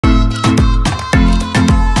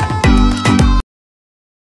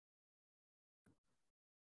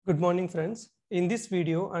Good morning, friends. In this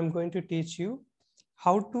video, I'm going to teach you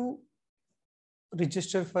how to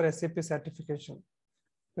register for SAP certification,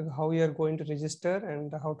 how you are going to register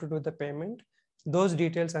and how to do the payment. Those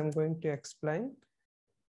details I'm going to explain.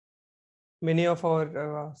 Many of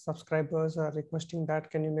our subscribers are requesting that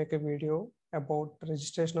can you make a video about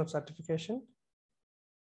registration of certification?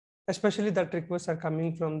 Especially that requests are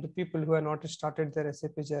coming from the people who have not started their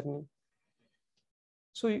SAP journey.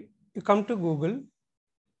 So you come to Google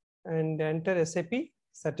and enter SAP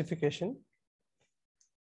certification.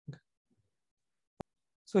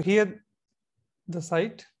 So here the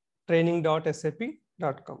site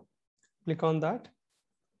training.sap.com. Click on that.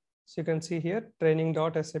 So you can see here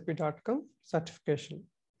training.sap.com certification.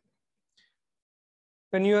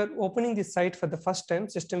 When you are opening this site for the first time,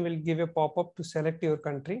 system will give a pop-up to select your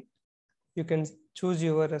country. You can choose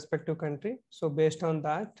your respective country. So based on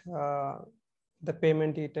that, the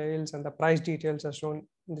payment details and the price details are shown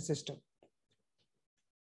in the system.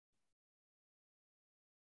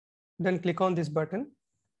 Then click on this button.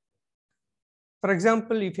 For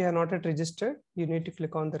example, if you are not yet registered, you need to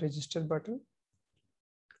click on the register button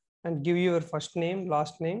and give your first name,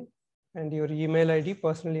 last name, and your email ID,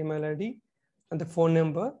 personal email ID, and the phone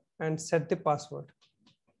number, and set the password.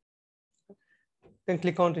 Then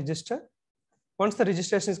click on register. Once the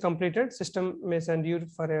registration is completed, system may send you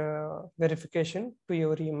for a verification to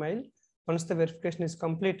your email. Once the verification is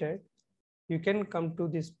completed, you can come to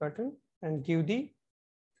this button and give the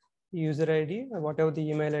user ID or whatever the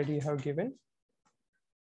email ID you have given.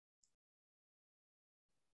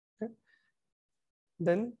 Okay.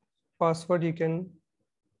 Then password, you can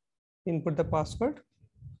input the password.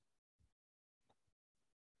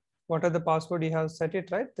 What are the password you have set it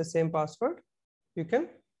right? The same password you can.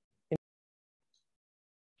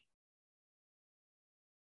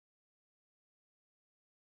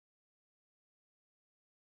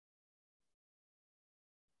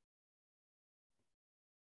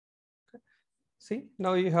 See,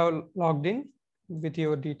 now you have logged in with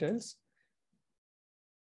your details.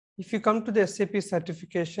 If you come to the SAP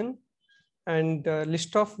certification and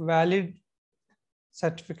list of valid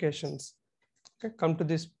certifications, okay, come to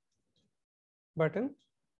this button,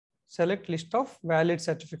 select list of valid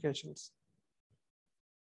certifications.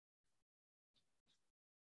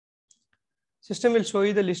 System will show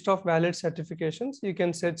you the list of valid certifications. You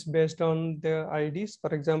can search based on the IDs. For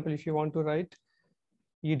example, if you want to write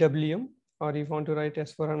EWM or if you want to write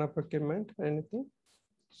S/4HANA procurement, anything.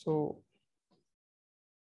 So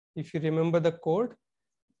if you remember the code,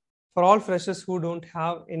 for all freshers who don't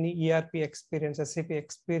have any ERP experience, SAP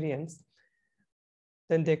experience,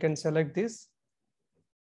 then they can select this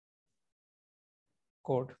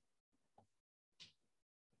code.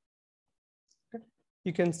 Okay.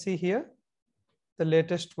 You can see here the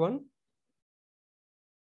latest one,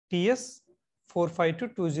 TS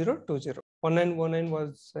 4522020. 1919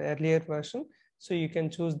 was the earlier version. So you can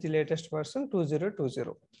choose the latest version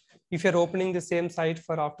 2020. If you're opening the same site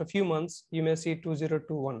for after a few months, you may see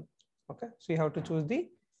 2021. Okay, so you have to choose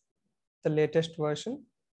the latest version.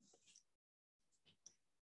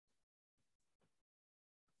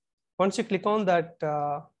 Once you click on that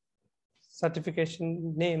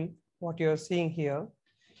certification name, what you are seeing here,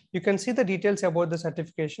 you can see the details about the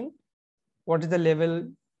certification. What is the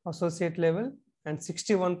level, associate level, and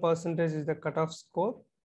 61% is the cutoff score.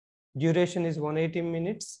 Duration is 180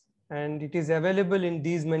 minutes, and it is available in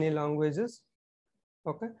these many languages.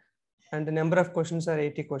 Okay, and the number of questions are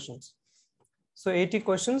 80 questions. So 80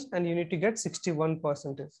 questions, and you need to get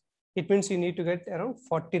 61%. It means you need to get around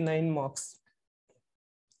 49 marks.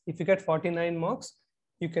 If you get 49 marks,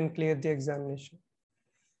 you can clear the examination.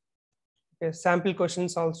 Okay, sample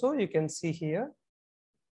questions also you can see here.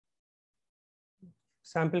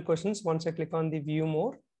 Sample questions, once I click on the view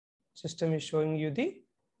more, system is showing you the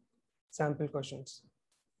sample questions.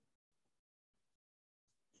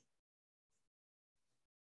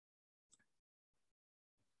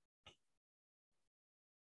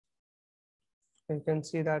 You can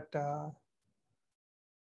see that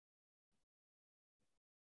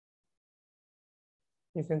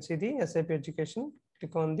you can see the SAP education.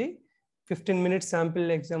 Click on the 15-minute sample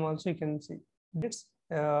exam also, you can see it's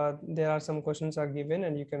there are some questions are given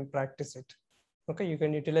and you can practice it. Okay, you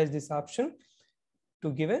can utilize this option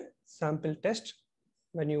to give a sample test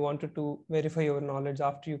when you wanted to verify your knowledge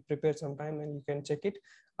after you prepare some time, and you can check it,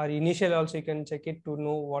 or initially also you can check it to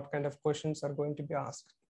know what kind of questions are going to be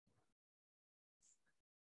asked.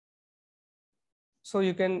 So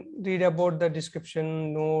you can read about the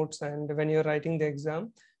description, notes, and when you're writing the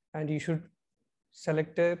exam, and you should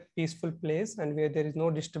select a peaceful place and where there is no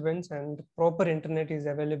disturbance and proper internet is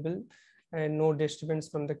available and no disturbance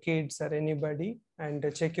from the kids or anybody, and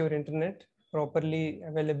check your internet properly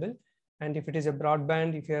available. And if it is a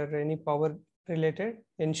broadband, if you are any power related,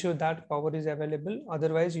 ensure that power is available.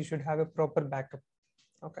 Otherwise, you should have a proper backup.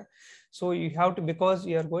 Okay, so you have to, because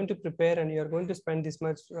you are going to prepare and you are going to spend this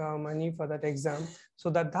much money for that exam,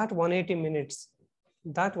 so that 180 minutes,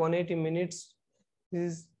 that 180 minutes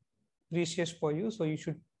is precious for you. So you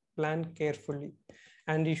should plan carefully,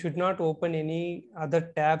 and you should not open any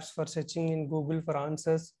other tabs for searching in Google for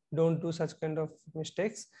answers. Don't do such kind of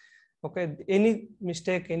mistakes. Okay, any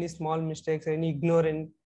mistake, any small mistakes, any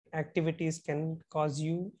ignorant activities can cause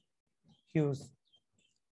you huge.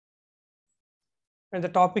 And the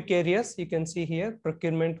topic areas you can see here: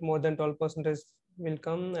 procurement more than 12% will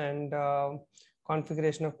come, and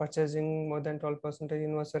configuration of purchasing more than 12%,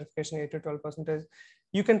 invoice verification 8 to 12%.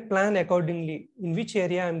 You can plan accordingly in which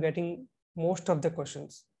area I'm getting most of the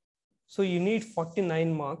questions. So you need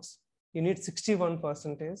 49 marks, you need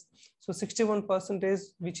 61%. So 61%,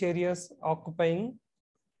 which areas occupying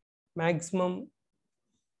maximum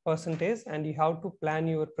percentage, and you have to plan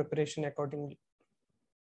your preparation accordingly.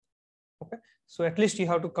 Okay, so at least you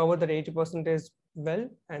have to cover that 80% well,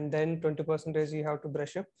 and then 20% you have to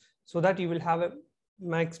brush up, so that you will have a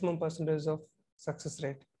maximum percentage of success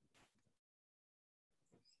rate.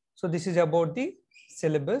 So this is about the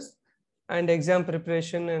syllabus and exam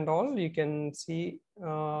preparation and all. You can see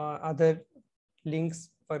other links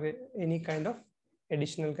for any kind of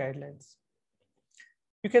additional guidelines.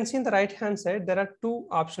 You can see in the right hand side, there are two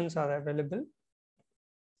options are available.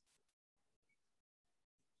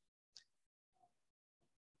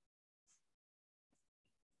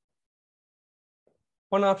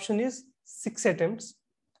 One option is 6 attempts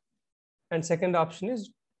and second option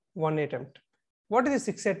is 1 attempt. What is the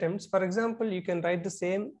 6 attempts? For example, you can write the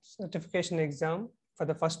same certification exam for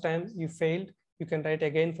the first time, you failed, you can write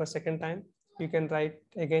again for second time, you can write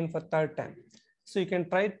again for third time. So you can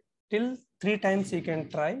try till 3 times, you can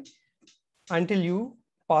try until you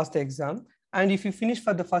pass the exam. And if you finish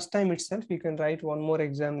for the first time itself, you can write one more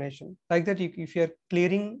examination. Like that, if you're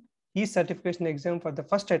clearing each certification exam for the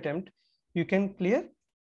first attempt, you can clear .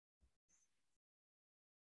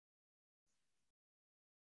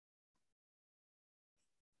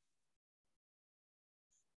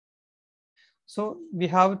 So we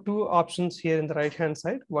have two options here in the right hand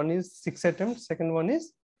side. One is 6 attempts, second one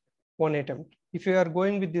is 1 attempt. If you are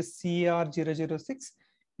going with this CR 006,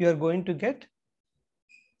 you are going to get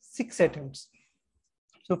 6 attempts.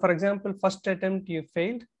 So for example, first attempt you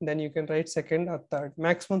failed, then you can write second or third.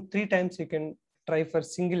 Maximum 3 times you can try for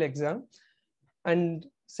single exam, and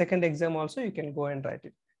second exam also you can go and write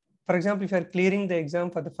it. For example, if you are clearing the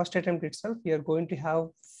exam for the first attempt itself, you are going to have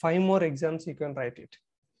 5 more exams you can write it.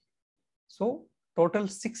 So total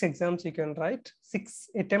 6 exams you can write,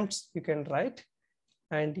 6 attempts you can write,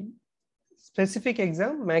 and specific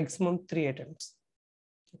exam maximum 3 attempts.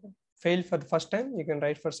 Okay. Fail for the first time, you can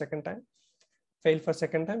write for second time. Fail for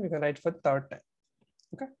second time, you can write for third time.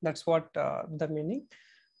 Okay, that's what the meaning.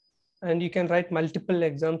 And you can write multiple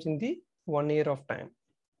exams in the 1 year of time.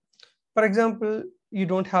 For example, you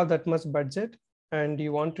don't have that much budget and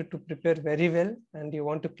you wanted to prepare very well and you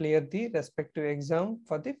want to clear the respective exam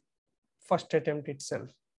for the first attempt itself.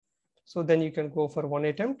 So then you can go for 1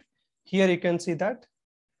 attempt. Here you can see that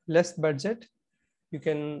less budget, you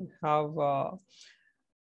can have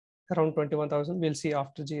around 21,000. We'll see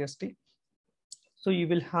after GST. So you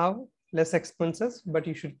will have less expenses, but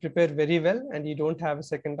you should prepare very well and you don't have a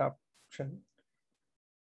second option.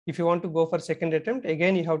 If you want to go for second attempt,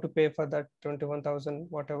 again, you have to pay for that 21,000,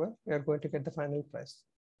 whatever, you are going to get the final price.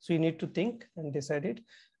 So you need to think and decide it.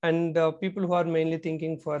 And people who are mainly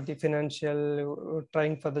thinking for the financial,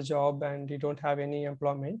 trying for the job and you don't have any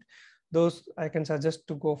employment, those I can suggest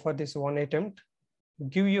to go for this 1 attempt.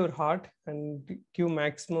 Give your heart and give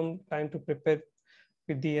maximum time to prepare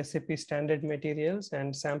with the SAP standard materials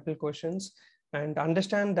and sample questions and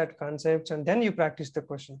understand that concepts, and then you practice the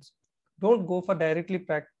questions. Don't go for directly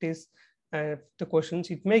practice the questions.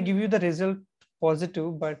 It may give you the result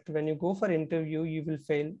positive, but when you go for interview, you will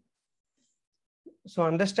fail. So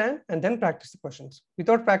understand and then practice the questions.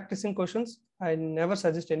 Without practicing questions, I never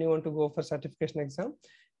suggest anyone to go for certification exam.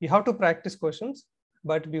 You have to practice questions,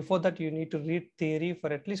 but before that, you need to read theory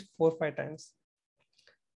for at least 4 or 5 times.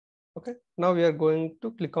 Okay, now we are going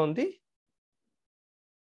to click on the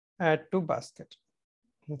add to basket.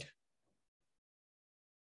 Okay.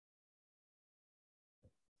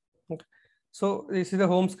 Okay. So this is the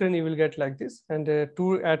home screen you will get like this, and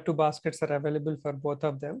 2 add to baskets are available for both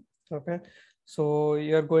of them. Okay, so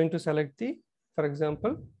you are going to select the, for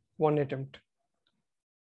example, 1 attempt.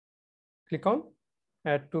 Click on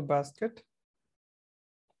add to basket.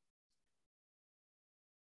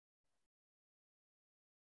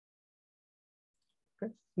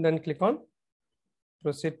 Okay. Then click on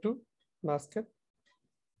proceed to basket.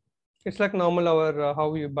 It's like normal our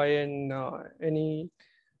how you buy in any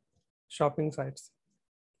shopping sites.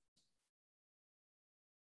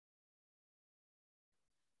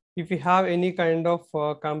 If you have any kind of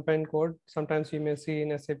campaign code, sometimes you may see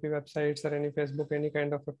in SAP websites or any Facebook, any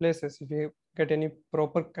kind of places, if you get any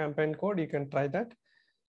proper campaign code, you can try that.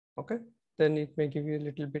 Okay, then it may give you a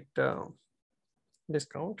little bit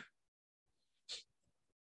discount.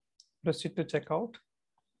 Proceed to checkout.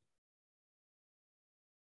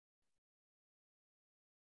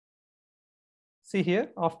 See here,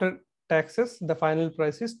 after taxes, the final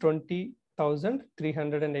price is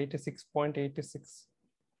 20,386.86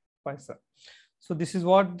 paisa. So this is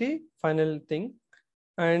what the final thing.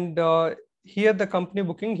 And here the company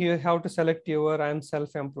booking, you have to select your I am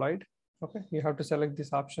self-employed. Okay, you have to select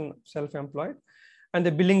this option self-employed, and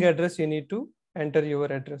the billing address, you need to enter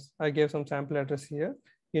your address. I gave some sample address here.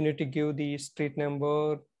 You need to give the street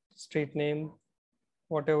number, street name,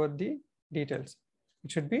 whatever the details.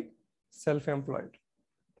 It should be self-employed.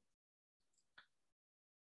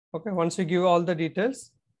 Okay, once you give all the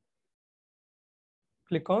details,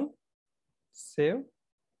 click on save.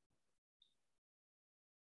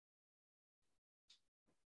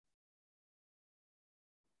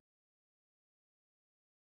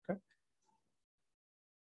 Okay.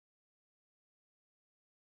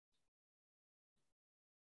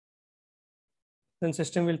 Then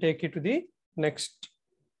system will take you to the next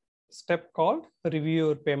step called review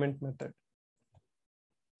your payment method.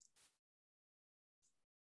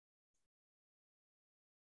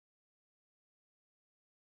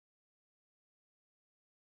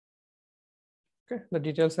 Okay, the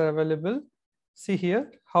details are available. See here,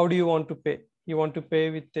 how do you want to pay? You want to pay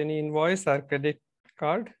with any invoice or credit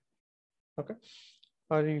card, okay?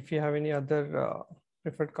 Or if you have any other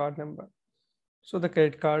preferred card number. So the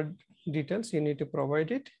credit card details, you need to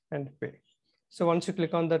provide it and pay. So once you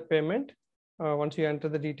click on that payment, once you enter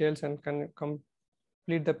the details and can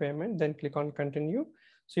complete the payment, then click on continue.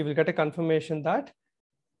 So you will get a confirmation that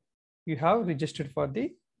you have registered for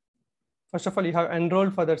the, first of all, you have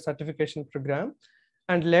enrolled for that certification program.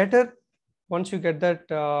 And later, once you get that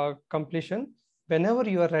completion, whenever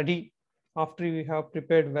you are ready, after you have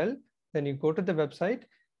prepared well, then you go to the website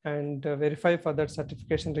and verify for that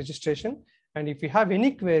certification registration. And if you have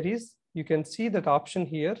any queries, you can see that option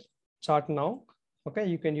here, chart now. Okay,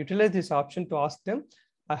 you can utilize this option to ask them,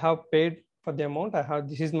 I have paid for the amount,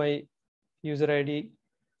 this is my user ID.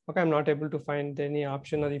 Okay, I'm not able to find any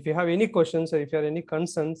option, or if you have any questions or if you have any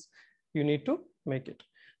concerns, you need to make it.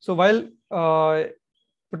 So while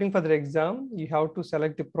putting for the exam, you have to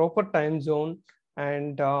select the proper time zone,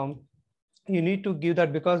 and you need to give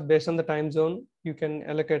that, because based on the time zone, you can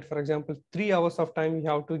allocate, for example, 3 hours of time you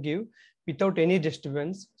have to give without any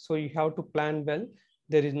disturbance. So you have to plan well.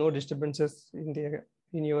 There is no disturbances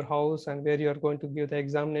in your house and where you are going to give the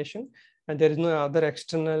examination, and there is no other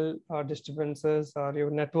external disturbances, or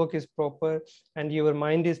your network is proper and your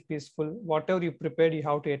mind is peaceful. Whatever you prepared, you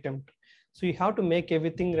have to attempt. So you have to make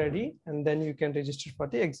everything ready, and then you can register for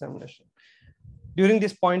the examination. During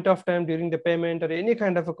this point of time, during the payment or any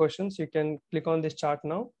kind of a questions, you can click on this chart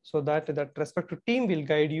now, so that that respective team will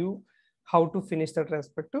guide you how to finish that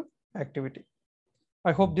respective activity.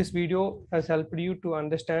 I hope this video has helped you to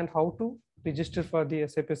understand how to register for the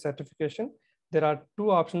SAP certification. There are 2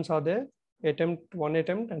 options are there, one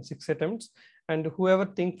attempt and 6 attempts. And whoever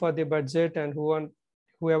think for the budget and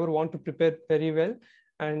whoever want to prepare very well,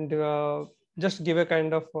 and just give a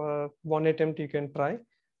kind of 1 attempt, you can try.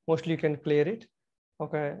 Mostly you can clear it.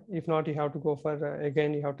 Okay, if not, you have to go for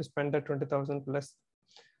again, you have to spend that 20,000 plus.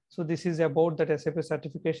 So this is about that SAP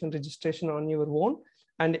certification registration on your own.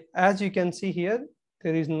 And as you can see here,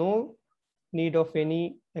 there is no need of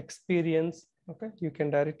any experience. Okay, you can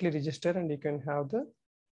directly register and you can have the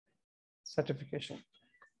certification.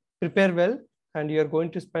 Prepare well, and you are going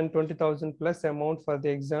to spend 20,000 plus amount for the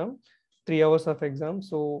exam, 3 hours of exam.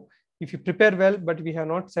 So if you prepare well, but we have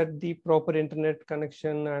not set the proper internet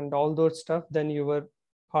connection and all those stuff, then your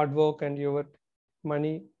hard work and your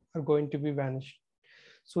money are going to be vanished.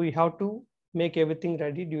 So you have to make everything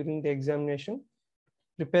ready during the examination.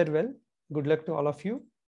 Prepare well. Good luck to all of you.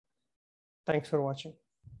 Thanks for watching.